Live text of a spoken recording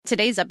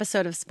Today's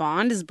episode of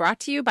Spawned is brought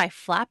to you by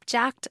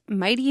Flapjacked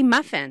Mighty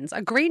Muffins,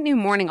 a great new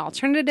morning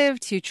alternative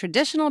to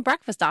traditional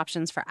breakfast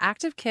options for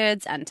active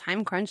kids and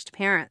time-crunched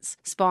parents.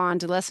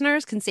 Spawned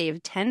listeners can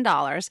save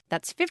 $10.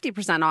 That's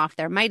 50% off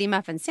their Mighty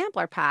Muffin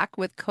sampler pack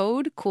with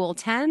code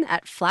COOL10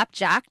 at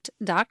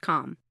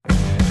flapjacked.com.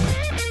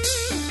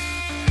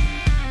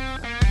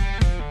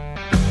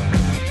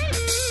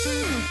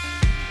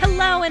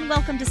 Hello and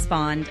welcome to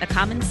Spawned, a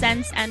common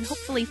sense and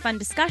hopefully fun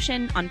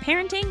discussion on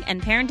parenting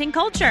and parenting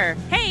culture.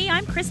 Hey,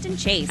 I'm Kristen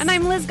Chase. And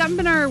I'm Liz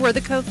Gumbiner. We're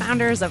the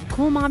co-founders of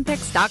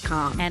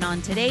CoolMomPics.com. And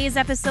on today's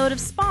episode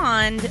of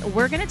Spawned,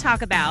 we're going to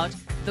talk about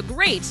the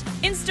great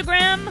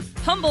Instagram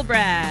humble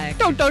brag.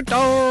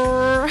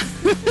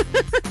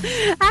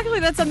 Actually,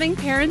 that's something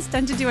parents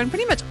tend to do on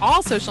pretty much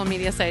all social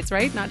media sites,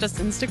 right? Not just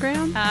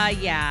Instagram.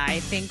 Yeah, I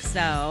think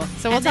so.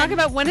 So we'll talk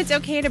about when it's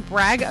okay to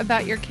brag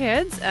about your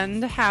kids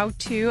and how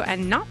to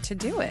and not to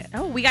do it.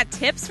 Oh, we got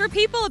tips for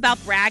people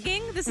about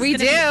bragging? This is we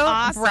do. Be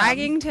awesome.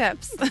 Bragging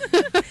tips.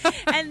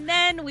 And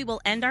then we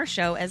will end our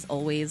show, as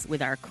always,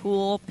 with our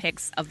cool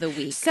picks of the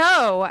week.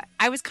 So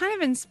I was kind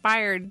of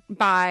inspired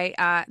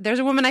by, there's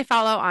a woman I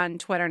follow on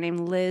Twitter named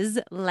Liz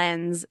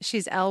Lenz.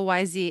 She's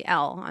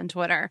Lyzl on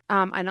Twitter.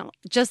 I don't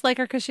just like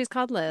her because she's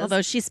called Liz.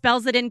 Although she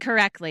spells it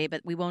incorrectly,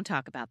 but we won't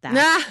talk about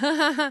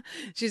that.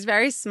 She's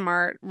very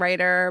smart,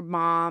 writer,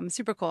 mom,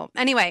 super cool.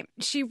 Anyway,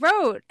 she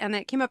wrote, and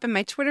it came up in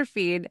my Twitter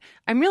feed,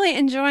 I'm really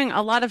enjoying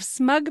a lot of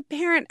smug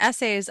parent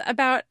essays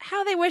about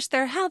how they wish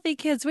their healthy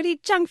kids would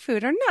eat junk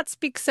food or not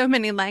speak so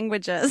many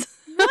languages.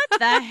 What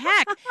the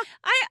heck?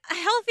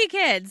 Healthy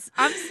kids.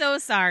 I'm so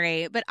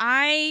sorry, but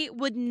I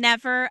would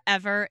never,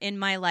 ever in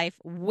my life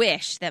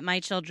wish that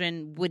my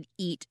children would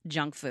eat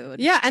junk food.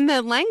 Yeah, and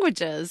the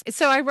languages.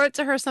 So I wrote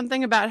to her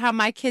something about how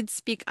my kids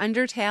speak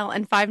Undertale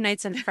and Five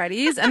Nights at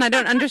Freddy's, and I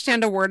don't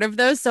understand a word of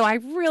those, so I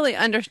really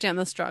understand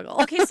the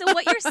struggle. Okay, so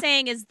what you're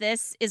saying is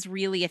this is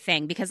really a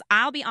thing, because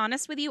I'll be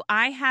honest with you,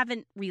 I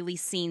haven't really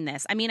seen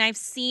this. I mean, I've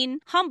seen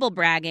humble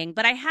bragging,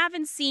 but I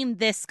haven't seen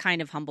this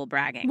kind of humble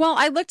bragging. Well,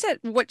 I looked at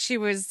what she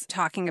was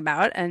talking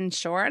about, and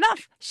sure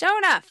enough,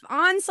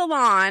 on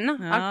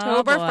Salon,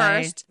 October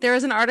 1st, there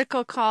was an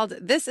article called,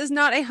 This is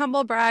not a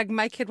humble brag,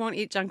 my kid won't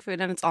eat junk food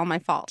and it's all my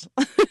fault.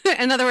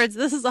 In other words,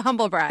 this is a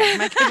humble brag,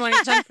 my kid won't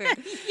eat junk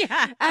food.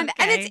 Yeah. And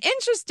it's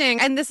interesting,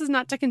 and this is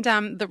not to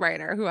condemn the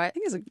writer, who I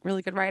think is a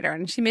really good writer,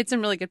 and she made some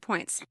really good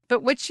points.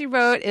 But what she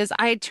wrote is,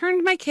 I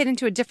turned my kid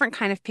into a different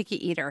kind of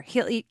picky eater.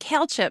 He'll eat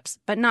kale chips,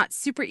 but not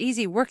super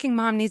easy working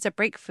mom needs a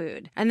break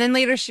food. And then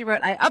later she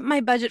wrote, I upped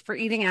my budget for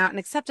eating out and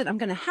accepted I'm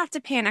going to have to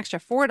pay an extra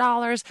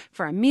 $4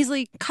 for a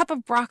measly cup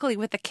of broccoli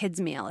with a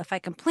kid's meal. If I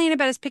complain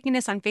about his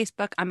pickiness on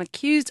Facebook, I'm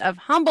accused of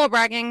humble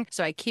bragging,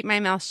 so I keep my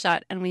mouth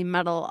shut and we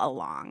muddle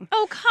along.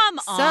 Oh, come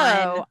on.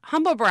 So,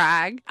 humble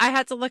brag, I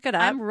had to look it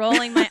up. I'm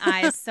rolling my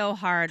eyes so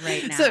hard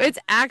right now. So it's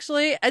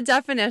actually a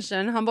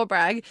definition, humble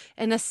brag,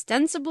 an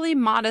ostensibly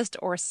modest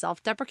or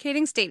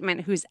self-deprecating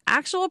statement whose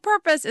actual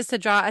purpose is to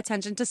draw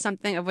attention to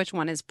something of which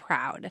one is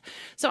proud.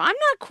 So I'm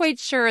not quite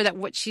sure that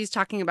what she's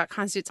talking about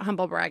constitutes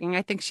humble bragging.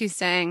 I think she's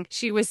saying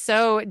she was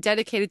so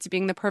dedicated to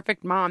being the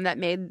perfect mom that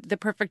made the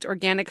perfect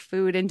organic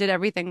food and did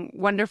everything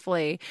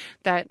wonderfully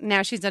that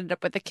now she's ended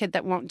up with a kid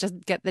that won't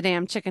just get the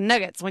damn chicken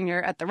nuggets when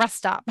you're at the rest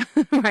stop,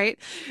 right?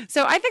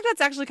 So I think that's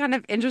actually kind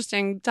of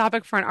interesting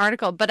topic for an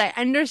article, but I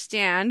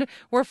understand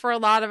where for a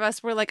lot of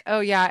us, we're like,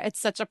 oh yeah, it's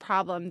such a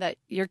problem that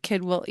your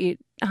kid will eat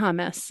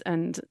hummus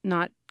and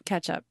not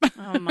ketchup.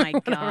 Oh my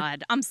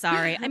God. I'm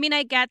sorry. I mean,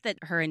 I get that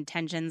her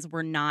intentions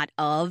were not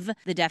of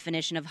the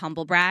definition of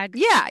humble brag.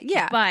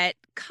 Yeah. But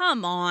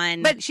come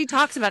on. But she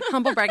talks about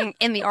humble bragging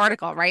in the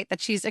article, right?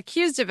 That she's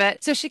accused of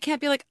it. So she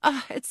can't be like,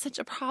 oh, it's such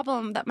a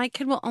problem that my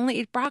kid will only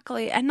eat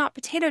broccoli and not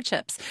potato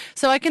chips.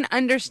 So I can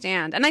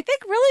understand. And I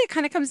think really it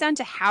kind of comes down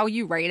to how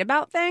you write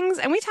about things.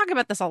 And we talk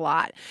about this a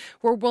lot,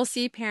 where we'll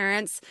see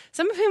parents,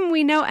 some of whom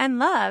we know and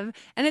love.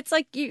 And it's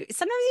like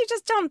sometimes you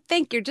just don't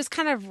think. You're just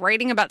kind of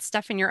writing about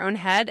stuff in your own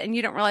head and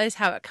you don't realize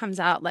how it comes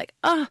out like,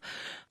 oh,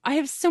 I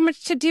have so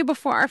much to do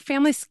before our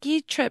family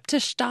ski trip to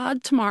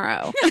Stad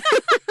tomorrow.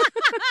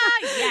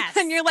 Yes.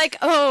 And you're like,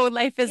 oh,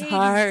 life is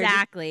hard.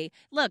 Exactly.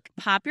 Look,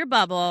 pop your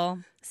bubble.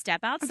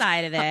 Step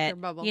outside of it,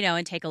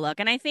 and take a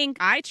look. And I think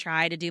I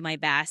try to do my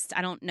best.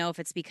 I don't know if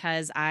it's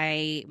because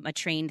I'm a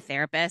trained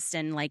therapist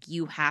and like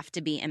you have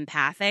to be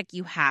empathic.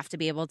 You have to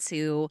be able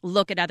to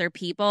look at other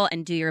people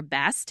and do your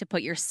best to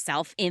put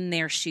yourself in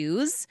their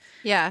shoes.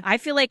 Yeah. I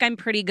feel like I'm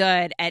pretty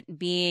good at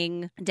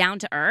being down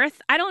to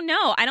earth. I don't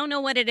know. I don't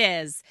know what it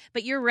is.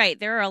 But you're right.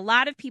 There are a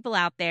lot of people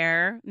out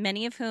there,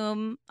 many of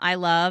whom I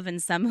love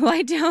and some who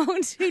I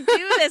don't, who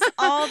do this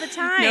all the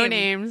time. No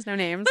names. But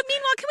meanwhile,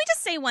 can we just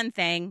just say one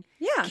thing.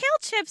 Yeah. Kale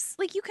chips,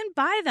 like, you can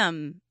buy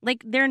them.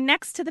 Like, they're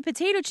next to the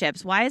potato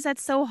chips. Why is that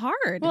so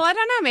hard? Well, I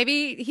don't know.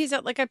 Maybe he's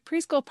at like a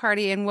preschool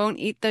party and won't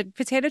eat the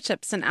potato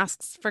chips and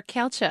asks for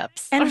kale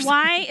chips. And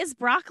why is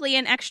broccoli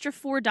an extra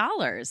 $4?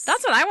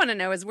 That's what I want to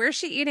know is where's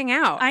she eating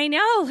out? I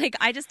know. Like,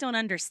 I just don't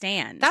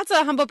understand. That's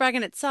a humble brag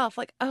in itself.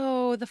 Like,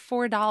 oh, the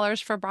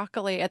 $4 for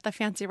broccoli at the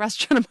fancy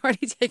restaurant I'm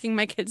already taking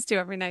my kids to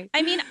every night.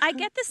 I mean, I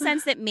get the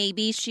sense that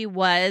maybe she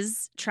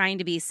was trying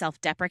to be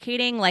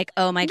self-deprecating. Like,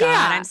 oh my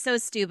God, I'm so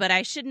stupid.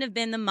 I shouldn't have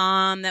been the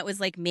mom that was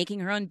like making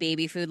her own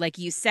baby food, like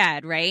you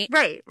said, right?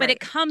 Right. But it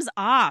comes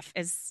off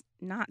as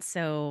not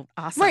so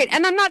awesome. Right.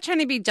 And I'm not trying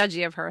to be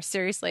judgy of her.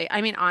 Seriously.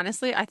 I mean,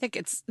 honestly, I think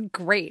it's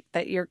great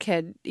that your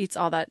kid eats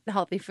all that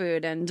healthy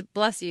food, and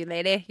bless you,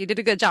 lady. You did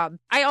a good job.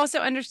 I also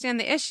understand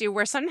the issue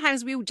where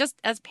sometimes we just,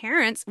 as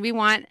parents, we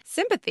want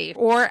sympathy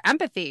or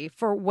empathy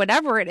for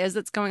whatever it is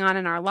that's going on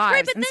in our lives.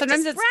 Right, but and then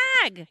sometimes just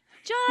brag.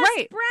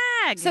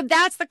 Brag. So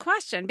that's the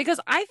question, because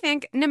I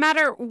think no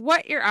matter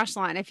what your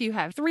echelon, if you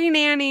have 3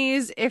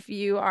 nannies, if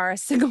you are a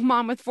single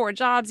mom with 4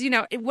 jobs,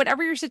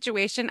 whatever your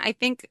situation, I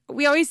think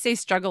we always say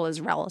struggle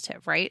is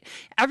relative, right?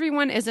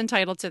 Everyone is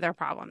entitled to their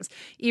problems,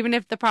 even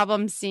if the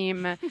problems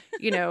seem,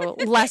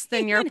 less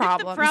than your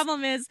problems. The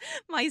problem is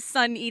my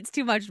son eats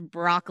too much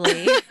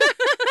broccoli.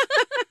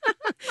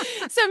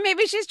 So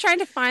maybe she's trying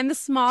to find the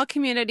small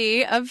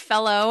community of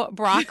fellow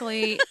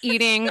broccoli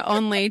eating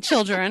only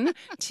children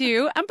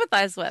to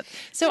empathize with.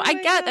 So I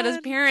get that as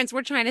parents,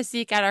 we're trying to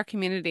seek out our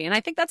community. And I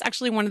think that's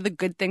actually one of the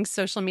good things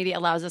social media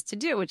allows us to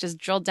do, which is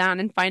drill down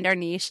and find our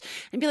niche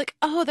and be like,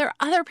 oh, there are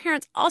other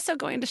parents also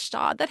going to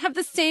Shaw that have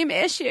the same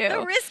issue.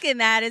 The risk in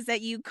that is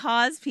that you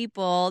cause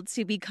people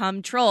to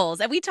become trolls.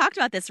 And we talked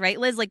about this, right,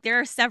 Liz? Like, there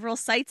are several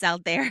sites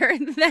out there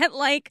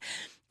that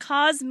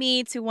cause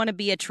me to want to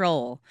be a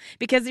troll,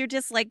 because you're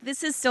just like,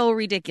 this is so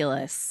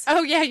ridiculous.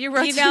 Oh yeah, you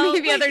wrote to me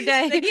the other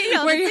day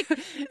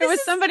it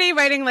was somebody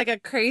writing like a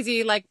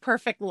crazy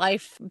perfect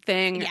life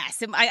thing.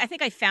 Yes, I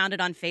think I found it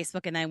on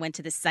Facebook and then I went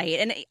to the site,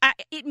 and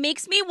it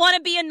makes me want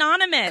to be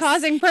anonymous,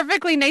 causing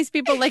perfectly nice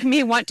people like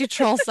me want to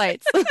troll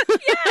sites.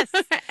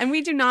 Yes. And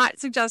we do not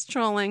suggest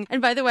trolling.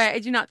 And by the way, I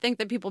do not think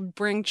that people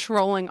bring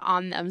trolling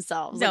on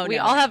themselves. We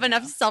all have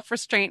enough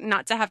self-restraint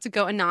not to have to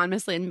go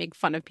anonymously and make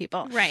fun of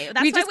people. Right.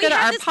 That's we why just go to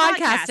our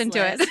podcast into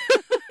it.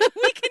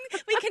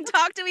 we can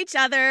talk to each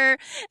other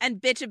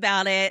and bitch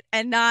about it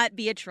and not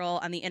be a troll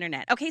on the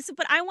internet. Okay,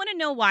 but I want to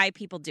know why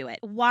people do it.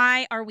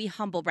 Why are we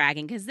humble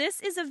bragging? Because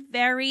this is a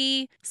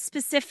very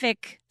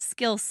specific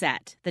skill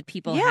set that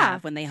people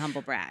have when they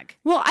humble brag.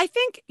 Well, I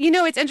think,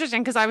 it's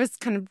interesting because I was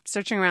kind of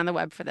searching around the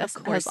web for this,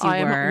 as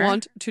I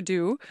want to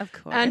do. Of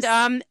course.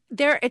 And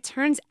there, it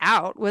turns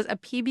out, was a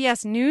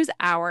PBS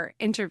NewsHour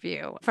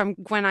interview from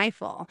Gwen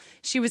Ifill.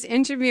 She was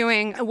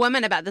interviewing a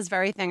woman about this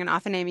very thing, an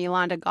author named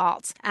Yolanda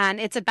Galt. And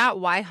it's about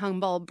why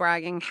humble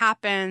bragging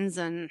happens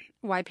and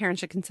why parents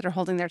should consider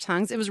holding their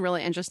tongues. It was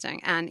really interesting.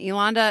 And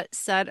Yolanda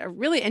said a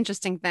really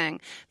interesting thing,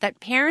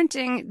 that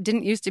parenting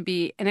didn't used to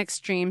be an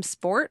extreme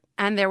sport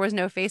and there was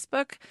no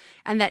Facebook,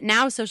 and that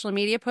now social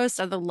media posts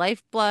are the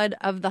lifeblood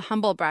of the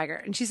humble bragger.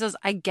 And she says,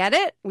 I get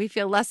it. We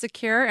feel less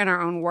secure in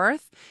our own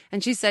worth.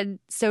 And she said,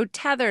 so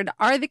tethered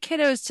are the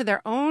kiddos to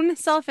their own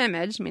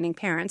self-image, meaning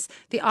parents,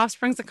 the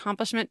offspring's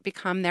accomplishment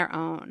become their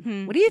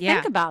own. What do you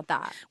think about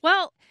that?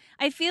 Well,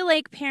 I feel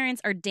like parents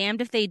are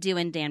damned if they do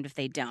and damned if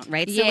they don't,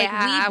 right? So we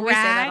brag say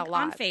that a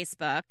lot on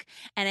Facebook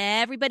and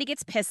everybody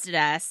gets pissed at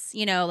us.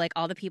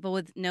 All the people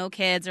with no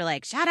kids are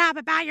like, shut up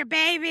about your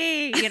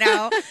baby,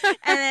 and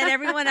then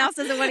everyone else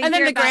doesn't want to hear about... And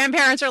then the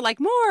grandparents are like,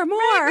 more.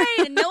 Right.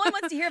 And no one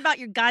wants to hear about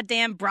your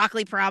goddamn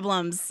broccoli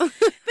problems. But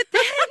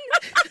then...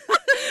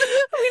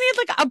 We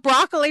need a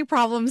broccoli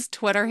problems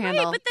Twitter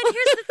handle. Right, but then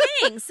here's the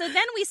thing. So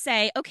then we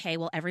say, okay,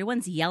 well,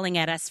 everyone's yelling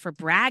at us for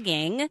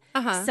bragging.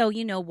 So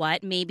you know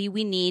what? Maybe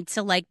we need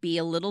to be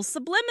a little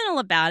subliminal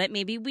about it.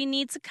 Maybe we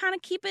need to kind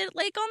of keep it on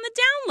the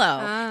down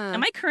low.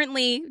 Am I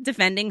currently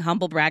defending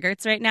humble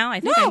braggarts right now? I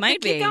think I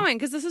might be. Keep going,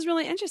 because this is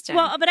really interesting.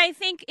 Well, but I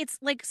think it's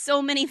like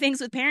so many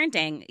things with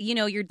parenting.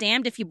 You're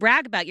damned if you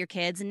brag about your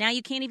kids, and now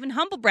you can't even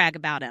humble brag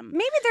about them.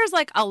 Maybe there's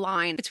a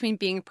line between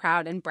being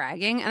proud and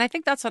bragging, and I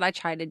think that's what I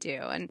try to do.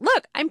 And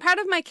look, I'm proud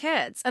of my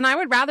kids, and I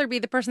would rather be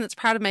the person that's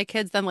proud of my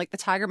kids than the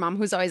tiger mom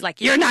who's always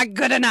like, you're not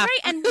good enough.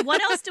 Right, and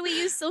what else do we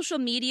use social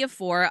media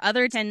for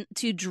other than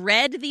to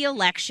dread the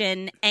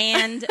election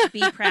and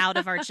be proud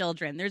of our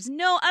children? There's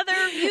no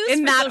other use in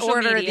for that social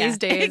order media. these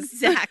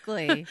days.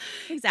 Exactly.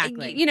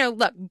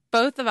 Look,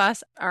 both of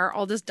us, our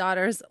oldest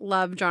daughters,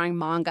 love drawing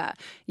manga.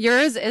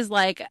 Yours is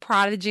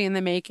prodigy in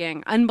the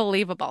making,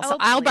 unbelievable. So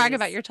I'll brag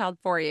about your child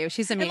for you.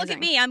 She's amazing. And look at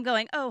me, I'm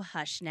going, oh,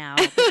 hush now.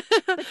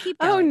 But keep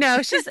going. Oh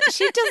no, she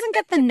doesn't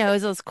get the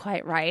noses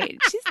quite right.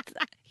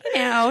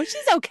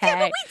 She's okay. Yeah,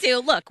 but we do.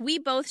 Look, we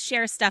both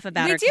share stuff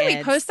about our kids.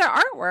 We post their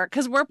artwork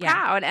because we're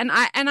proud. And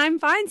I'm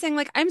fine saying,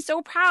 like, I'm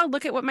so proud.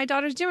 Look at what my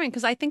daughter's doing,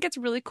 because I think it's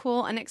really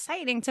cool and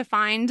exciting to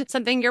find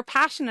something you're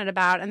passionate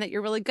about and that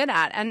you're really good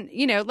at. And,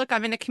 look,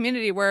 I'm in a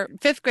community where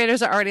fifth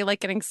graders are already, like,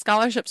 getting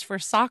scholarships for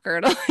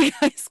soccer to, like,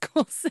 high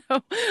school. So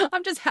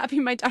I'm just happy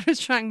my daughter's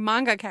drawing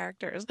manga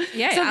characters.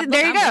 Yeah. So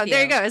there you go.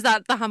 There you go. Is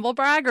that the humble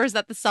brag, or is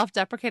that the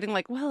self-deprecating,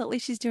 like, well, at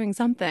least she's doing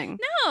something?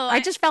 No. I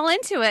just fell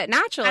into it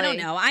naturally. I don't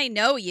know. I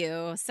know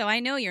you, so I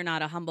know you're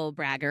not a humble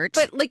braggart.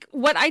 But like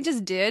what I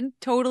just did,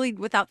 totally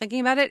without thinking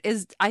about it,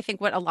 is I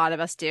think what a lot of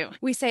us do.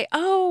 We say,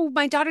 oh,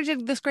 my daughter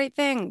did this great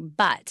thing,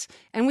 but,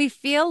 and we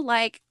feel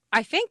like,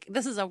 I think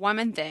this is a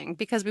woman thing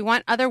because we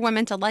want other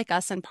women to like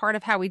us. And part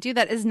of how we do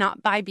that is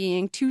not by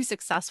being too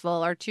successful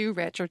or too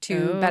rich or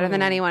too better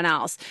than anyone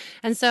else.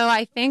 And so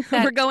I think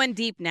that we're going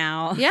deep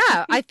now.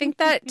 Yeah. I think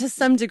that to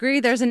some degree,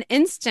 there's an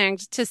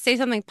instinct to say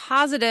something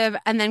positive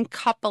and then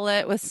couple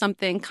it with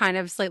something kind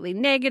of slightly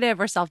negative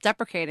or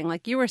self-deprecating,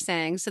 like you were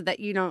saying, so that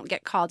you don't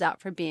get called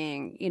out for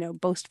being,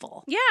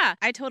 boastful. Yeah,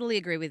 I totally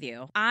agree with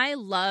you. I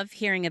love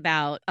hearing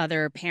about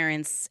other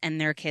parents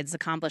and their kids'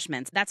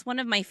 accomplishments. That's one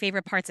of my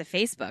favorite parts of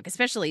Facebook.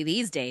 Especially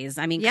these days.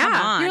 I mean, come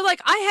on. You're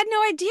like, I had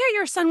no idea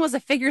your son was a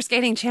figure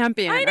skating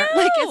champion. I know.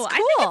 Like, it's cool. I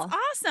think it's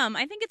awesome.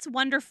 I think it's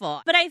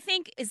wonderful. But I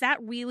think, is that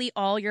really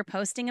all you're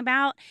posting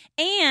about?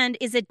 And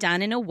is it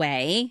done in a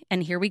way,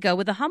 and here we go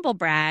with a humble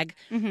brag,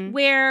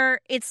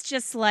 where it's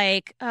just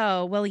like,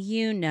 oh, well,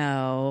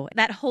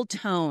 that whole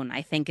tone,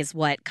 I think, is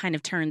what kind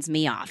of turns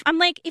me off. I'm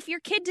like, if your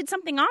kid did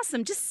something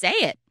awesome, just say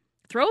it.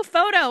 Throw a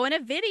photo and a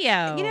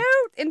video.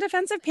 In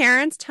defense of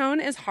parents, tone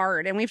is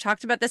hard. And we've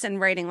talked about this in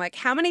writing. Like,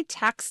 how many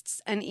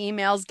texts and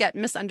emails get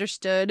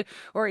misunderstood,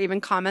 or even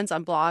comments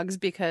on blogs,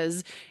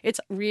 because it's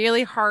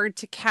really hard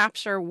to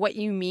capture what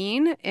you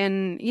mean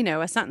in,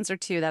 a sentence or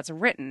two that's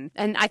written.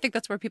 And I think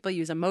that's where people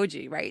use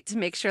emoji, right? To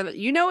make sure that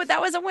that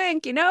was a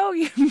wink, that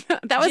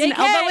was an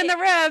elbow in the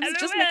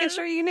ribs, just making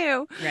sure you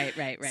knew.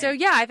 Right. So,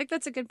 yeah, I think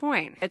that's a good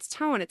point. It's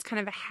tone. It's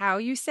kind of how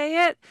you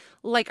say it.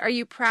 Like, are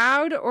you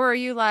proud, or are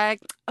you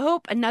like, oh,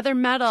 another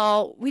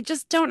medal? We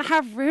just don't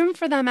have room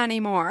for them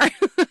anymore.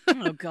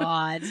 Oh,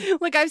 God.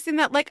 Like, I've seen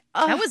that, like,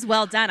 that was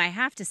well done. I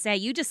have to say,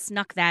 you just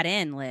snuck that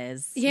in,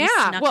 Liz.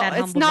 Yeah.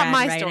 Well, it's not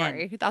my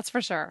story. That's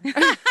for sure. But,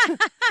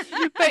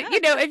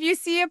 if you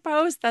see a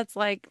post that's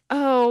like,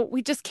 oh,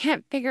 we just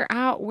can't figure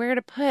out where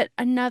to put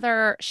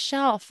another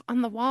shelf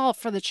on the wall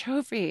for the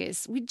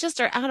trophies. We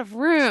just are out of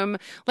room.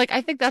 Like,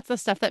 I think that's the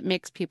stuff that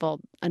makes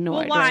people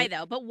annoyed. Well, why, right?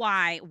 though? But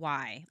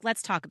why?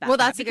 Let's talk about that. Well,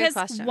 that. That's a good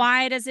question.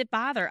 Why does it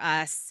bother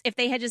us? If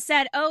they had just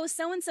said, oh,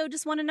 so-and-so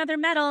just won another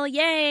medal,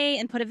 yay,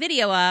 and put a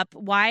video up,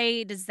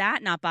 why does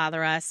that not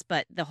bother us?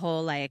 But the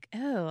whole, like,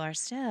 oh,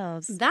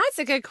 ourselves. That's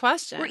a good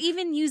question. We're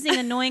even using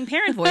annoying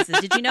parent voices.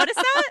 Did you notice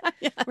that?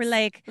 Yes. We're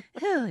like,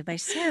 oh, my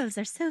shelves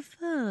are so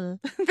full.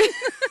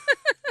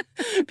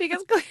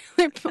 Because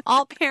clearly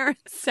all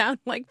parents sound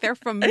like they're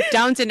from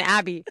Downton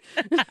Abbey.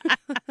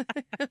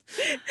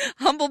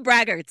 Humble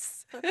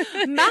braggarts.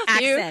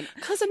 Matthew, Accent.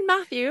 Cousin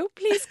Matthew,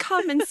 please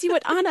come and see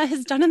what Anna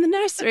has done in the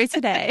nursery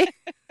today.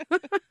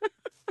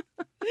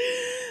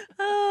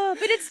 Oh,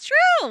 but it's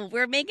true.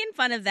 We're making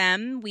fun of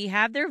them. We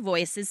have their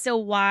voices. So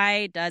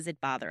why does it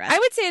bother us? I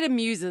would say it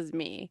amuses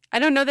me. I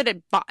don't know that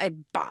it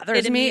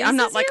bothers me. I'm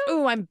not like,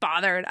 oh, I'm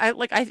bothered.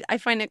 I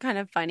find it kind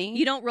of funny.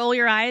 You don't roll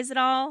your eyes at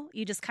all?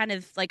 You just kind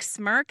of like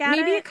smirk at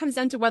it? Maybe it comes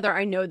down to whether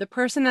I know the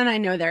person and I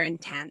know their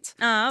intent.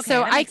 Oh, okay.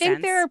 So I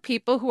think there are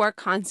people who are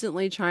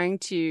constantly trying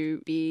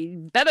to be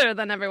better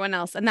than everyone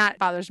else. And that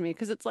bothers me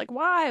because it's like,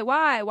 why?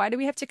 Why do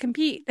we have to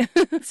compete?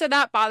 So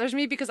that bothers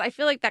me because I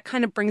feel like that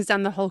kind of brings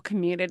down the whole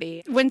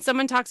community. When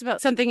someone talks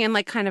about something in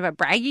like kind of a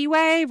braggy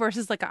way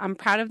versus like a I'm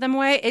proud of them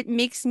way, it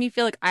makes me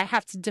feel like I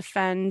have to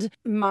defend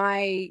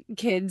my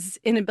kids'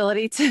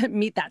 inability to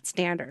meet that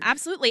standard.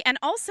 Absolutely. And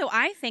also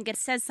I think it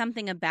says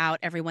something about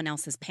everyone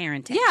else's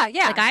parenting.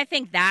 Yeah. Like I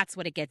think that's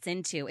what it gets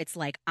into. It's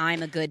like,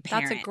 I'm a good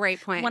parent. That's a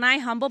great point. When I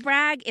humble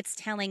brag, it's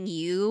telling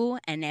you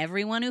and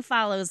everyone who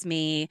follows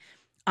me,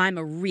 I'm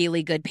a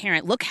really good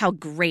parent. Look how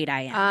great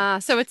I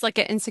am. So it's like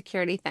an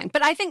insecurity thing.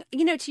 But I think,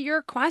 to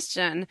your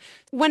question,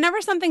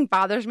 whenever something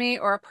bothers me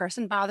or a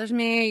person bothers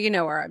me,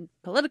 or a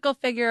political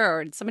figure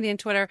or somebody on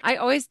Twitter, I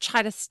always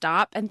try to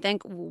stop and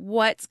think,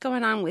 what's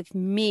going on with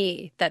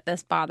me that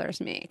this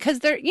bothers me? Because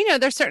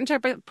there's certain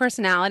type of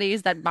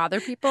personalities that bother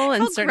people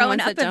and certain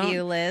ones that don't. How grown up of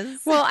you, Liz.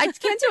 Well, I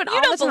can't do it all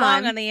the time. You don't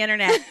belong on the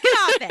internet. Get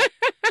off it.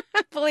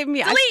 Believe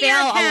me, I fail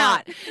a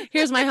lot.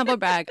 Here's my humble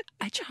brag.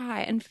 I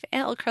try and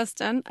fail,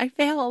 Kristen. I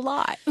fail a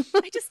lot.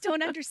 I just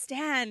don't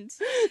understand.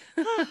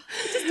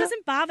 It just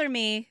doesn't bother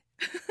me.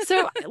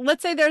 So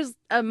let's say there's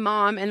a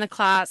mom in the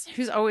class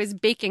who's always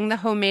baking the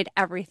homemade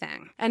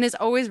everything and is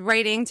always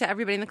writing to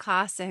everybody in the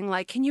class saying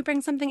like, can you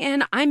bring something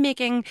in? I'm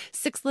making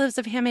 6 loaves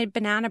of handmade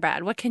banana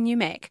bread. What can you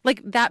make?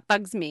 Like that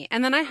bugs me.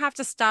 And then I have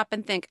to stop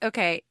and think,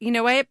 okay, you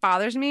know why it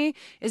bothers me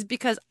is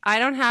because I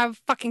don't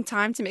have fucking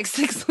time to make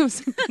 6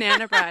 loaves of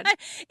banana bread.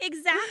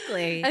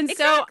 Exactly. And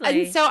so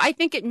I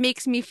think it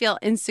makes me feel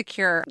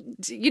insecure,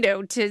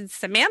 to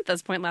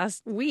Samantha's point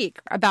last week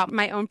about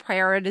my own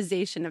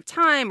prioritization of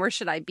time. Or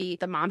should I be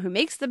the mom who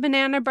makes the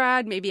banana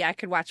bread? Maybe I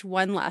could watch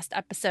one last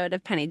episode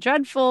of Penny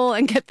Dreadful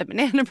and get the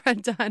banana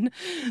bread done.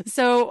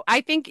 So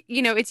I think,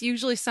 it's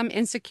usually some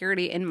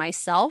insecurity in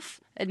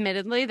myself,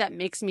 admittedly, that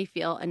makes me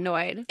feel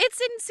annoyed.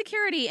 It's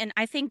insecurity, and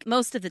I think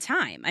most of the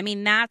time. I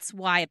mean, that's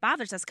why it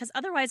bothers us, because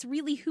otherwise,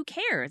 really, who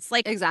cares?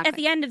 Like, exactly. At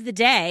the end of the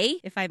day,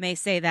 if I may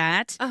say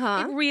that,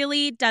 it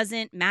really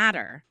doesn't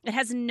matter. It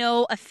has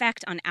no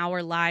effect on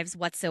our lives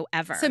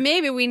whatsoever. So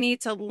maybe we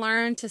need to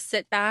learn to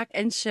sit back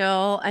and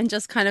chill and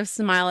just kind of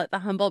smile at the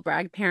humble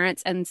brag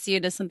parents and see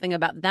it as something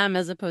about them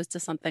as opposed to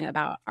something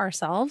about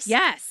ourselves.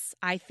 Yes,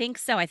 I think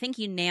so. I think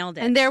you nailed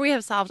it. And there we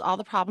have solved all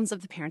the problems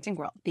of the parenting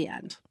world. The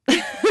end.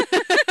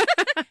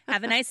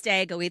 Have a nice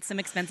day. Go eat some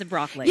expensive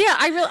broccoli. Yeah,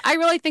 I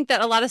really think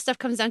that a lot of stuff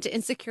comes down to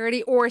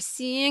insecurity or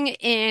seeing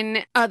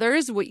in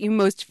others what you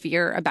most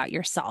fear about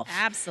yourself.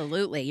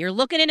 Absolutely. You're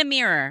looking in a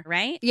mirror,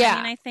 right? Yeah. I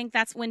mean, I think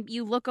that's when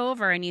you look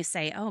over and you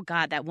say, oh,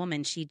 God, that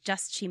woman, she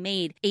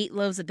made 8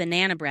 loaves of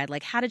banana bread.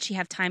 Like, how did she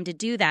have time to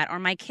do that? Or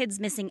my kid's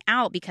missing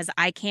out because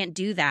I can't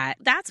do that.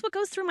 That's what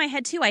goes through my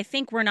head, too. I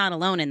think we're not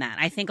alone in that.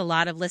 I think a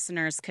lot of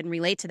listeners can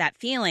relate to that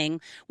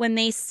feeling when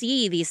they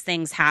see these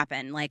things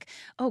happen. Like,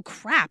 oh,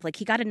 crap, like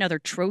he got another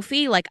trophy.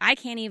 Like, I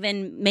can't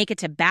even make it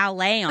to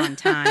ballet on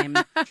time.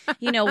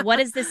 What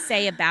does this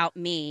say about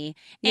me?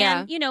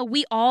 And,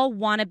 we all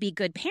want to be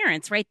good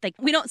parents, right? Like,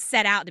 we don't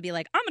set out to be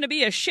like, I'm going to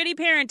be a shitty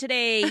parent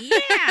today.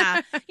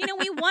 Yeah.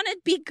 We want to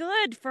be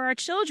good for our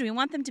children. We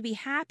want them to be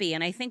happy.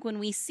 And I think when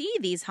we see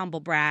these humble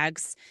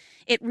brags,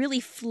 it really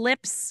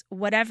flips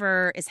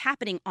whatever is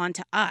happening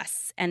onto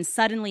us. And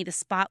suddenly the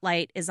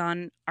spotlight is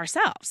on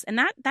ourselves. And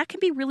that can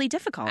be really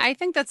difficult. I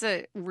think that's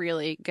a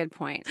really good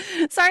point.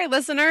 Sorry,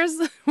 listeners.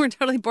 We're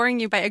totally boring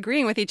you by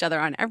agreeing with each other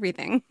on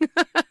everything.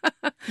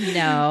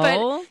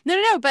 No.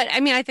 But I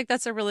mean, I think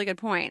that's a really good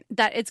point,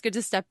 that it's good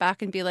to step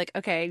back and be like,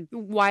 okay,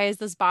 why is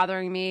this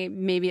bothering me?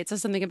 Maybe it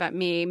says something about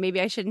me.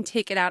 Maybe I shouldn't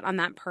take it out on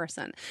that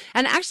person.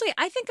 And actually,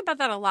 I think about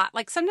that a lot.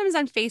 Like sometimes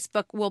on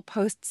Facebook, we'll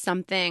post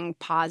something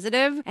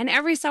positive, and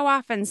every so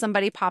often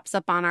somebody pops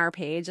up on our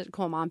page at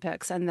Cool Mom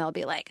Pics and they'll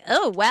be like,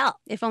 oh, well,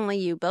 if only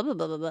you blah, blah,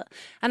 blah, blah, blah.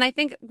 And I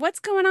think, what's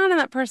going on in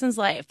that person's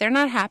life? They're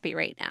not happy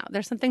right now.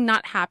 There's something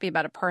not happy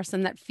about a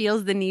person that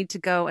feels the need to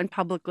go and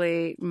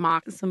publicly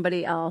mock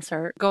somebody else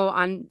or go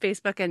on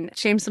Facebook and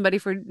shame somebody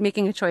for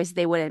making a choice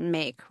they wouldn't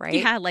make, right?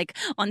 Yeah, like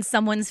on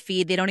someone's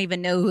feed, they don't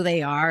even know who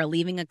they are,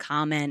 leaving a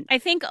comment. I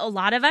think a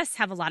lot of us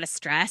have a lot of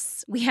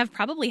stress. We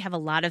probably have a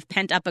lot of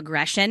pent-up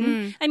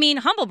aggression. I mean,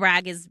 humble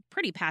brag is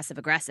pretty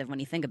passive-aggressive when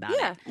you think about it.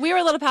 Yeah, we were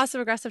a little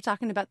passive-aggressive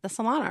talking about the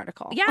Salon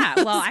article. Yeah,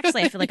 well,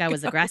 actually, I feel like I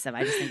was aggressive.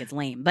 I just think it's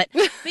lame. But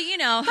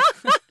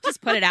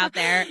just put it out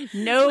there.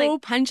 No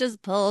punches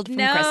pulled from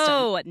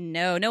Kristen.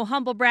 No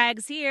humble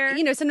brags here.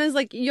 Sometimes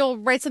like you'll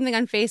write something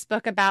on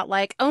Facebook about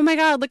like, oh my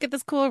God, look at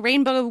this cool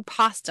rainbow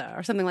pasta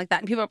or something like that.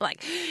 And people are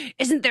like,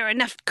 isn't there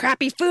enough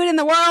crappy food in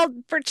the world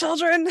for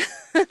children?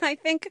 I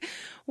think,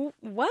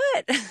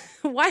 what?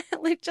 Why?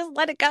 Like, just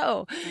let it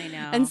go. I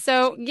know. And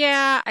so,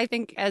 yeah, I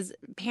think as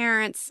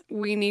parents,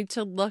 we need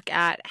to look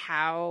at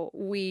how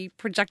we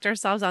project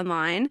ourselves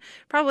online,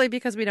 probably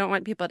because we don't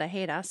want people to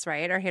hate us,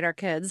 right? Or hate our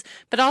kids.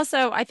 But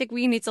also, I think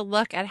we need to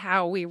look at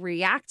how we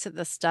react to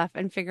this stuff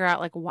and figure out,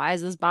 like, why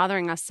is this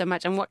bothering us so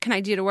much? And what can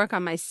I do to work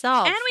on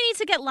myself? And we need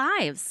to get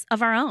lives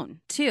of our own,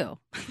 too.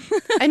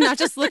 And not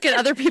just look at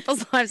other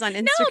people's lives on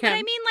Instagram. No, but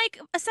I mean, like,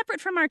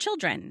 separate from our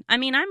children. I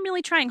mean, I'm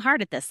really trying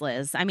hard at this,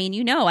 Liz. I mean,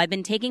 I've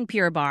been taking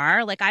Pure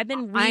Barre. Like, I've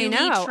been really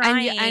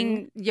trying.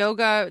 And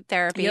yoga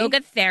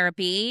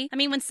therapy. I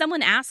mean, when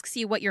someone asks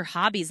you what your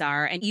hobbies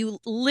are and you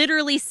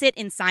literally sit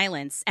in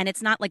silence, and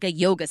it's not like a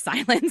yoga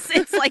silence.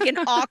 It's like an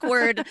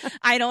awkward,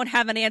 I don't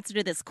have an answer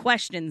to this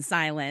question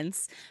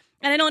silence.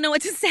 And I don't know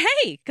what to say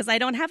because I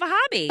don't have a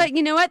hobby. But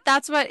you know what?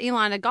 That's what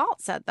Ilana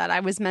Galt said that I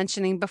was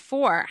mentioning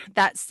before,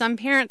 that some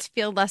parents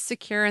feel less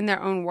secure in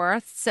their own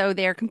worth, so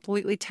they're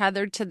completely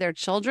tethered to their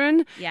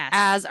children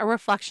as a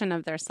reflection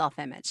of their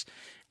self-image.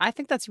 I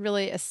think that's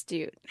really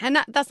astute. And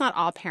that's not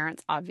all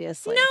parents,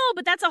 obviously. No,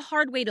 but that's a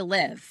hard way to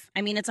live.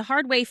 I mean, it's a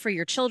hard way for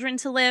your children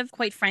to live.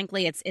 Quite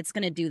frankly, it's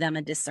going to do them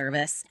a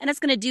disservice. And it's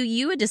going to do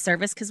you a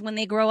disservice because when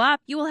they grow up,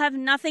 you will have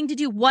nothing to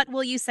do. What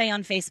will you say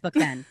on Facebook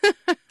then?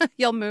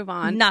 You'll move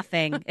on.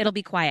 Nothing. It'll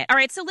be quiet. All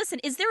right, so listen,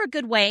 is there a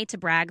good way to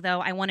brag, though?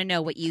 I want to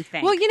know what you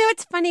think. Well,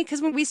 it's funny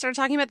because when we started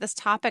talking about this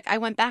topic, I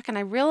went back and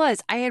I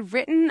realized I had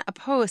written a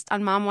post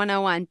on Mom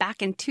 101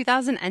 back in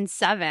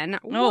 2007.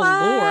 Oh,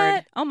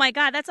 Lord. Oh, my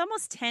God. That's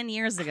almost 10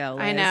 years ago,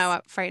 Liz. I know,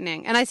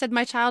 frightening. And I said,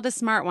 my child is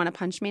smart. Want to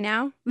punch me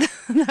now?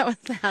 That was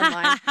the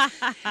headline.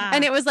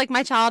 And it was like,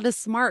 my child is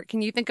smart.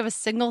 Can you think of a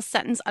single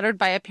sentence uttered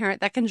by a parent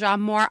that can draw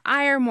more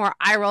ire, more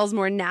eye rolls,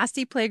 more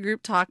nasty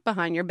playgroup talk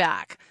behind your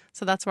back?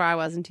 So that's where I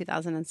was in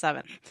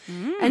 2007.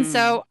 And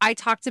so I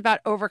talked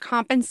about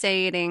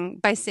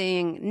overcompensating by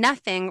saying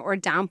nothing or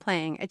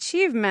downplaying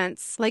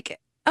achievements. Like,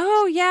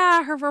 oh,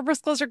 yeah, her verbal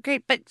skills are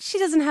great, but she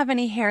doesn't have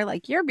any hair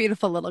like your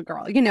beautiful little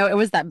girl. You know, it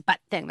was that but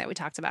thing that we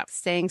talked about,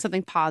 saying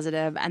something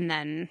positive and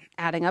then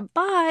adding a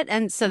but,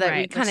 and so that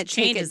we kind of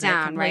take it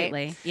down,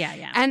 right?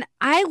 Yeah. And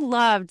I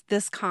loved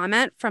this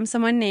comment from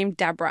someone named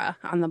Deborah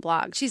on the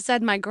blog. She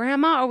said, my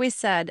grandma always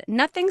said,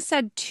 nothing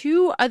said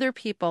to other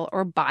people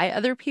or by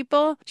other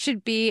people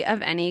should be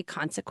of any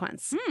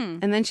consequence.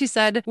 And then she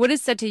said, what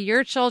is said to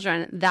your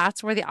children,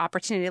 that's where the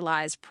opportunity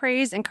lies.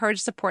 Praise,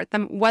 encourage, support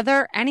them,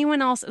 whether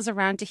anyone else is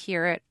around to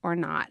hear it or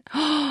not.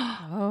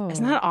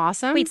 Isn't that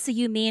awesome? Wait, so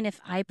you mean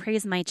if I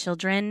praise my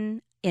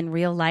children in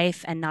real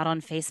life and not on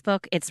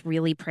Facebook, it's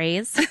really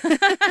praise?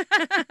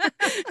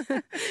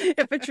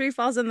 If a tree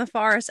falls in the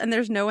forest and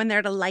there's no one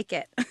there to like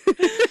it,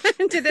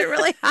 did it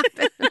really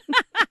happen?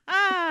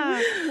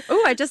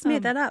 Oh, I just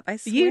made that up. I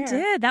swear. You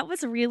did. That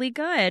was really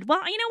good.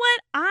 Well, you know what?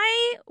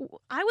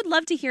 I would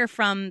love to hear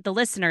from the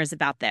listeners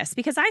about this,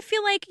 because I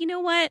feel like, you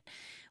know what?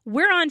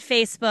 We're on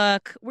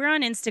Facebook, we're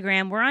on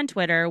Instagram, we're on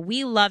Twitter.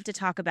 We love to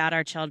talk about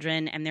our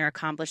children and their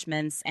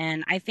accomplishments.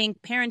 And I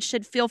think parents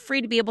should feel free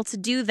to be able to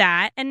do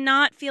that and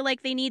not feel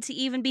like they need to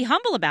even be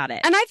humble about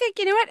it. And I think,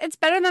 you know what? It's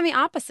better than the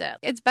opposite.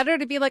 It's better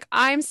to be like,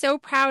 I'm so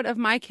proud of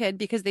my kid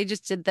because they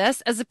just did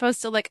this, as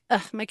opposed to like,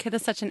 ugh, my kid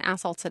is such an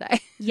asshole today.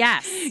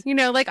 Yes. You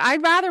know, like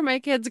I'd rather my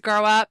kids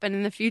grow up and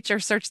in the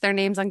future search their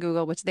names on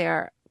Google, which they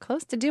are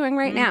close to doing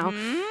right now.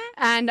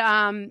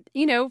 And,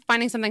 you know,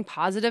 finding something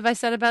positive I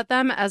said about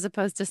them as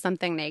opposed to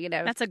something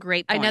negative. That's a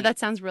great point. I know that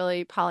sounds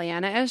really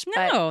Pollyanna-ish,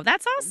 but no,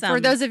 that's awesome. For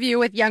those of you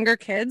with younger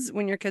kids,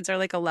 when your kids are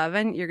like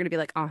 11, you're going to be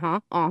like,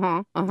 You're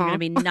going to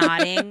be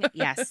nodding.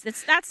 Yes,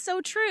 that's so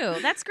true.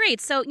 That's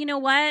great. So, you know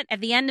what?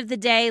 At the end of the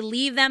day,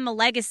 leave them a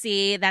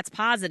legacy that's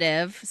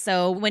positive.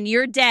 So when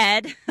you're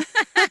dead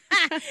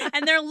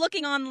and they're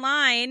looking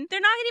online, they're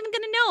not even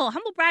going to know.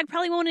 Humble Brag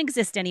probably won't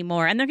exist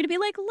anymore. And they're going to be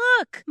like,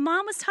 look,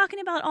 Mom was talking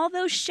about all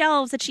those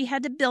shelves that she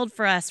had to build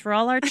for us for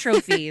all our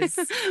trophies.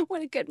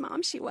 What a good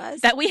mom she was.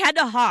 That we had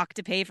to hawk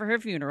to pay for her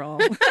funeral.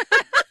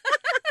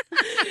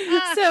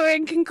 So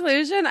in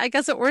conclusion, I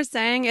guess what we're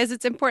saying is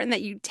it's important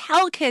that you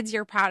tell kids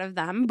you're proud of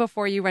them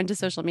before you run to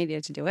social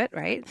media to do it,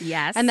 right?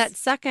 Yes. And that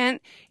second,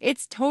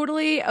 it's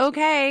totally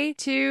okay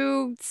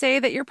to say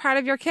that you're proud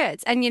of your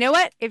kids. And you know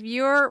what? If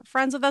you're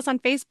friends with us on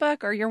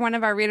Facebook or you're one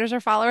of our readers or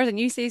followers and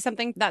you see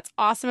something that's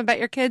awesome about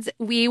your kids,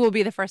 we will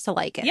be the first to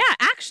like it. Yeah,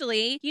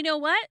 actually, you know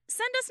what?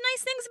 Send us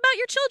nice things about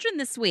your children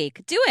this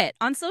week. Do it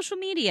on social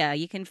media.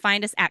 You can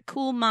find us at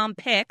Cool Mom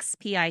Pics,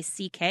 Picks.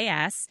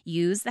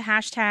 Use the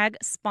hashtag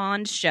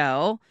Spawned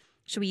Show.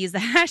 Should we use the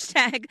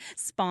hashtag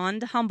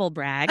Spawned Humble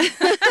Brag?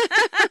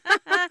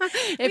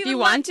 If you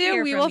want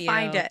to, we will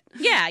find it.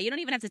 Yeah, you don't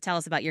even have to tell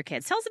us about your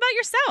kids. Tell us about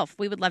yourself.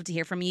 We would love to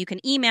hear from you. You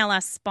can email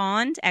us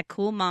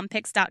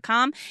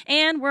spawned@coolmompics.com.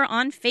 And we're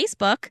on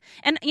Facebook.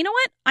 And you know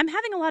what? I'm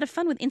having a lot of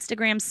fun with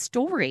Instagram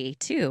story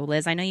too,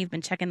 Liz. I know you've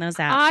been checking those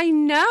out. I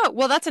know.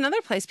 Well, that's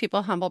another place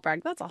people humble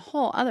brag. That's a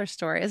whole other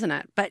story, isn't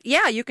it? But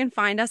yeah, you can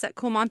find us at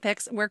Cool Mom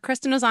Pics, where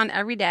Kristen was on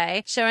every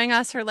day showing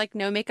us her like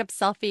no makeup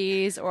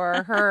selfies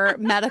or her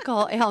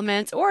medical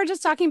ailments, or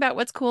just talking about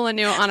what's cool and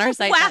new on our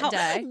site that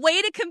day.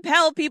 Way to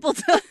compel people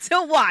to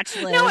watch,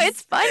 Liz. No,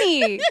 it's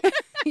funny.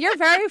 You're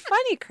very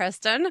funny,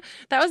 Kristen.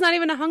 That was not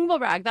even a humble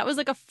brag. That was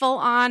like a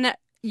full-on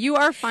you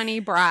are funny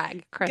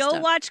brag, Kristen. Go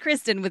watch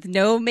Kristen with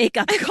no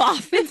makeup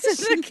cough into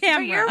the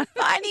camera. You're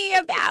funny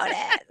about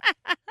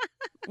it.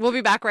 We'll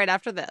be back right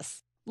after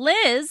this.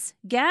 Liz,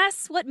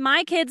 guess what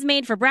my kids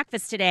made for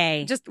breakfast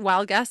today? Just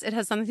wild guess. It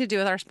has something to do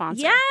with our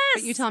sponsor. Yes.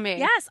 But you tell me.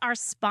 Yes, our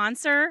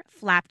sponsor,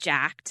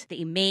 Flapjacked.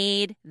 They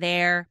made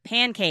their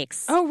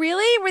pancakes. Oh,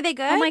 really? Were they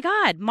good? Oh, my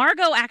God.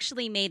 Margot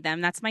actually made them.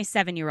 That's my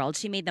 7-year-old.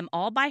 She made them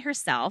all by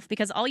herself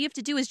because all you have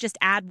to do is just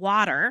add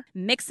water,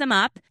 mix them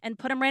up, and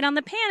put them right on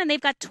the pan. And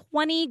they've got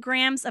 20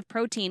 grams of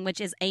protein,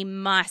 which is a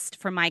must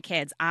for my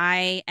kids.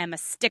 I am a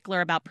stickler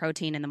about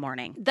protein in the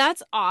morning.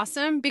 That's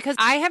awesome because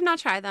I have not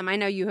tried them. I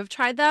know you have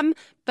tried them.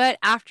 But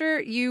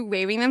after you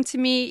raving them to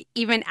me,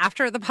 even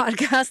after the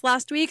podcast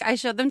last week, I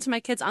showed them to my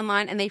kids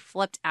online and they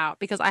flipped out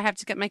because I have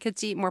to get my kids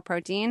to eat more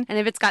protein. And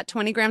if it's got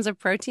 20 grams of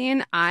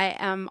protein, I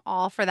am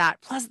all for that.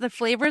 Plus, the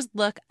flavors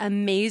look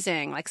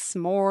amazing, like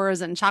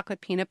s'mores and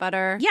chocolate peanut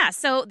butter. Yeah,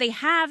 so they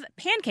have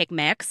pancake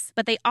mix,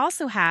 but they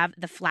also have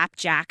the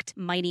Flapjacked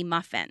Mighty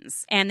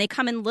Muffins. And they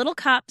come in little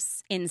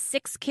cups in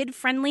 6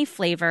 kid-friendly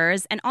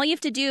flavors. And all you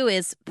have to do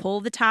is pull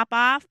the top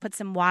off, put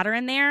some water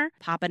in there,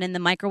 pop it in the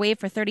microwave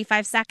for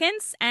 35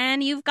 seconds.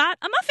 And you've got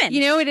a muffin.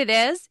 You know what it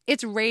is?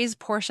 It's Rey's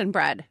portion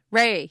bread.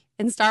 Rey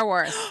in Star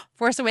Wars,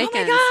 Force Awakens. Oh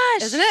my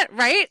gosh. Isn't it?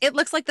 Right? It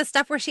looks like the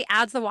stuff where she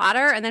adds the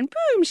water and then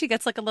boom, she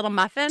gets like a little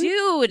muffin.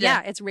 Dude.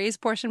 Yeah, it's Rey's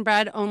portion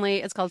bread, only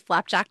it's called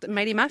Flapjacked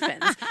Mighty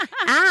Muffins.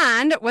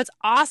 And what's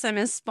awesome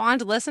is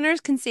Spawned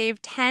listeners can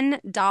save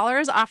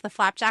 $10 off the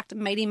Flapjacked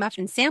Mighty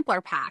Muffin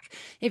Sampler Pack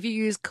if you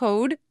use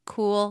code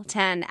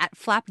COOL10 at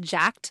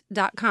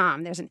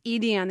flapjacked.com. There's an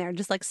ED on there,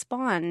 just like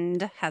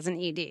Spawned has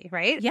an ED,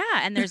 right? Yeah,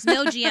 and there's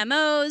no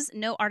GMOs,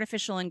 no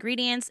artificial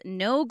ingredients,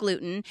 no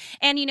gluten.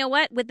 And you know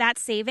what? With that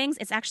savings,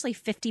 it's actually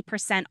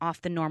 50%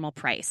 off the normal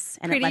price.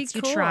 And it lets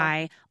you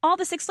try all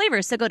the 6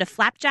 flavors. So go to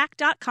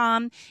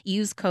flapjack.com,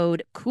 use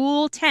code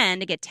COOL10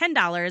 to get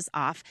 $10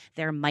 off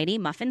their Mighty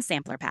Muffin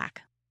Sampler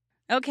Pack.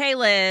 Okay,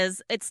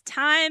 Liz, it's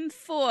time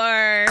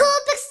for... Cool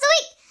Picks of the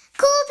Week!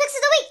 Cool Picks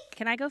of the Week!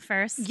 Can I go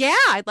first? Yeah,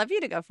 I'd love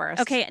you to go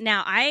first. Okay,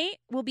 now I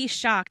will be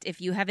shocked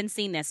if you haven't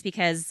seen this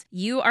because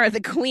you are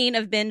the queen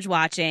of binge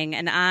watching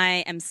and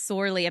I am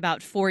sorely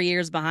about 4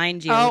 years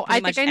behind you. Oh, I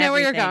think I know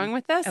where you're going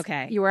with this.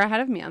 Okay. You were ahead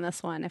of me on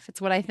this one, if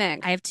it's what I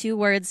think. I have 2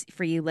 words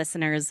for you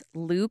listeners.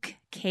 Luke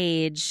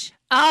Cage.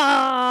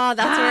 Oh,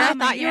 that's where I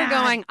thought you were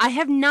going. I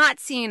have not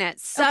seen it.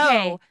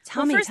 So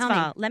tell me. First of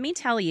all, let me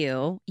tell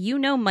you, you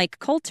know Mike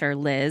Coulter,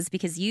 Liz,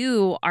 because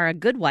you are a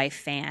Good Wife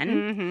fan.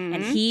 Mm-hmm.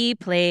 And he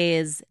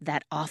plays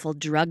that awful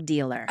drug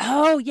dealer.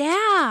 Oh,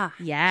 yeah.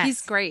 Yes.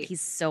 He's great.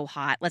 He's so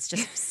hot. Let's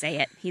just say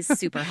it. He's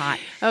super hot.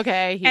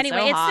 Okay. Anyway,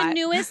 so hot. It's the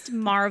newest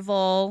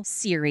Marvel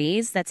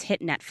series that's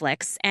hit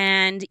Netflix.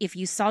 And if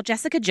you saw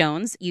Jessica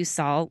Jones, you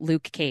saw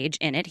Luke Cage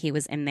in it. He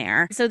was in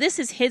there. So this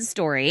is his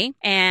story.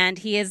 And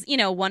he is, you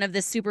know, one of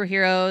the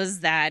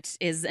superheroes that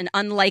is an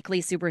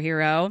unlikely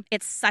superhero.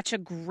 It's such a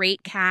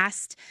great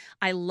cast.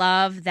 I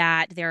love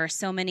that there are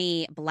so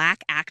many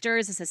Black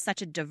actors. This is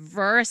such a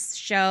diverse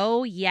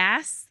show.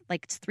 Yes.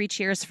 Like 3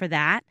 cheers for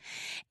that.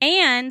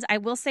 And I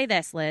will say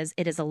this, Liz,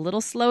 it is a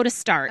little slow to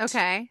start.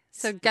 Okay.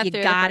 So get you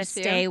through gotta the first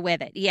stay few.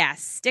 with it.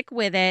 Yes, stick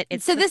with it.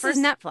 So this is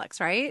Netflix,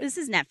 right? This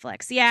is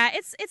Netflix. Yeah,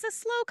 it's a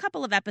slow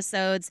couple of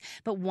episodes,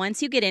 but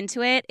once you get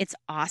into it, it's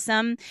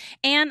awesome.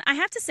 And I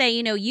have to say,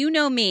 you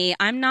know me,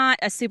 I'm not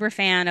a super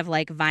fan of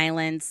like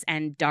violence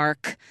and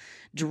dark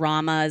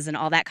dramas and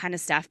all that kind of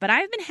stuff, but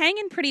I've been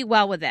hanging pretty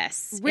well with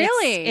this.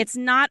 Really? It's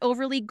not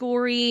overly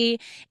gory.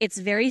 It's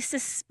very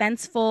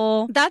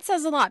suspenseful. That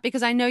says a lot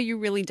because I know you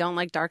really don't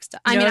like dark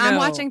stuff. I mean, I'm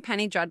watching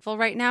Penny Dreadful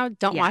right now.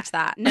 Don't watch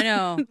that.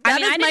 No. I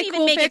didn't my even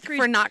cool make pick it through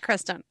for not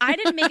Kristen. I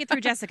didn't make it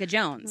through Jessica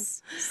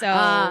Jones.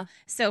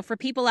 So for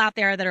people out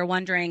there that are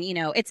wondering,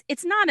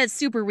 it's not a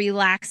super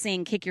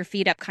relaxing, kick your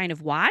feet up kind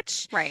of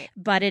watch. Right.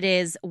 But it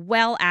is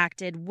well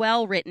acted,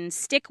 well written.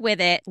 Stick with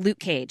it. Luke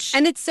Cage.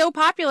 And it's so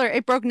popular,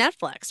 it broke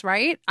Netflix,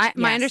 right?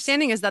 My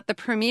understanding is that the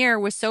premiere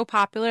was so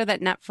popular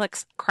that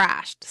Netflix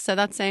crashed. So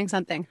that's saying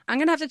something. I'm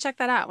going to have to check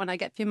that out when I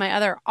get through my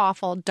other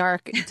awful,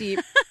 dark, deep,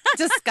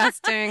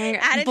 disgusting,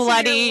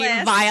 bloody,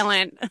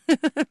 violent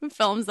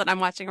films that I'm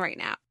watching right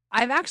now.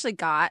 I've actually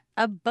got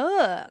a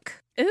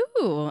book.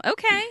 Ooh,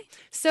 okay.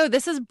 So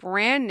this is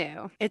brand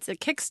new. It's a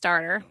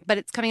Kickstarter, but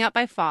it's coming out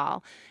by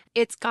fall.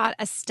 It's got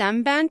a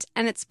STEM bent,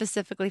 and it's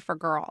specifically for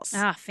girls.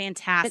 Ah,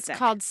 fantastic. It's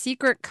called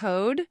Secret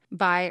Code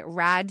by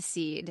Rad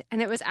Seed.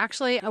 And it was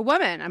actually a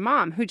woman, a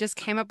mom, who just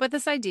came up with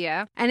this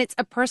idea. And it's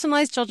a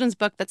personalized children's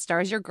book that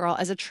stars your girl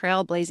as a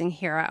trailblazing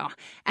hero.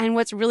 And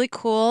what's really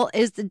cool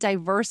is the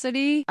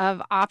diversity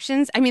of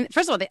options. I mean,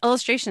 first of all, the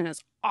illustration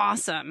is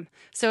awesome.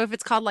 So if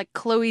it's called like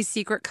Chloe's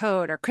Secret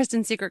Code or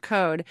Kristen's Secret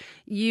Code,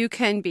 you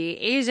can be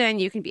Asian,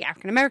 you can be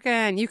African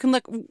American, you can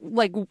look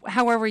like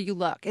however you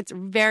look. It's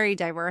very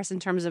diverse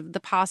in terms of the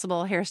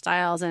possible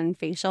hairstyles and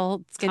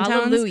facial skin tones.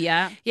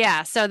 Hallelujah.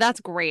 Yeah, so that's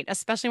great,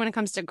 especially when it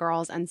comes to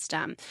girls and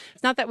STEM.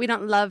 It's not that we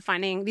don't love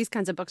finding these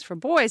kinds of books for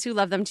boys who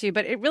love them too,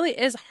 but it really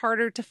is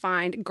harder to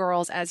find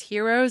girls as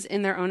heroes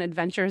in their own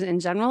adventures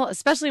in general,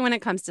 especially when it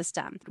comes to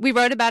STEM. We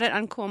wrote about it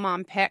on Cool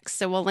Mom Picks,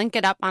 so we'll link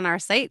it up on our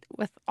site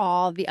with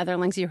all the other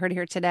links you heard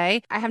here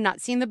today. I have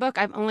not seen the book.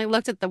 I've only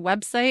looked at the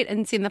website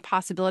and seen the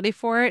possibility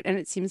for it, and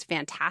it seems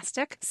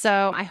fantastic.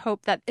 So I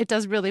hope that it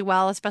does really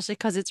well, especially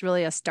because it's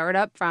really a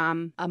startup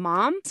from a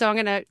mom. So I'm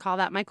going to call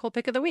that my cool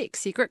pick of the week,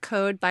 Secret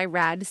Code by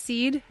Rad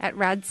Seed at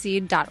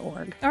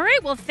radseed.org. All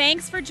right, well,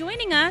 thanks for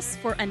joining us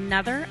for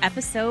another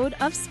episode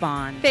of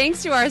Spawn.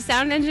 Thanks to our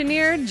sound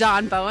engineer,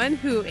 John Bowen,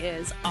 who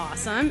is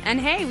awesome.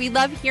 And hey, we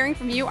love hearing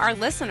from you, our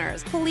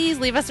listeners. Please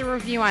leave us a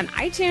review on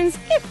iTunes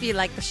if you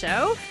like the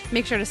show.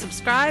 Make sure to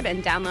subscribe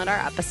and download our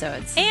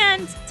episodes.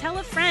 And tell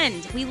a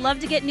friend. We love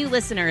to get new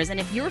listeners. And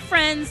if your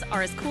friends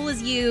are as cool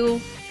as you,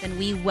 then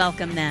we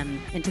welcome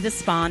them into the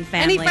Spawn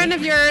family. Any friend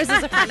of yours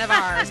is a friend of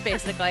ours,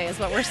 basically, is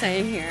what we're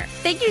saying here.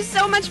 Thank you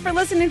so much for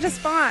listening to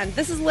Spawn.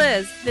 This is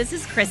Liz. This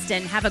is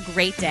Kristen. Have a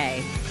great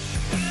day.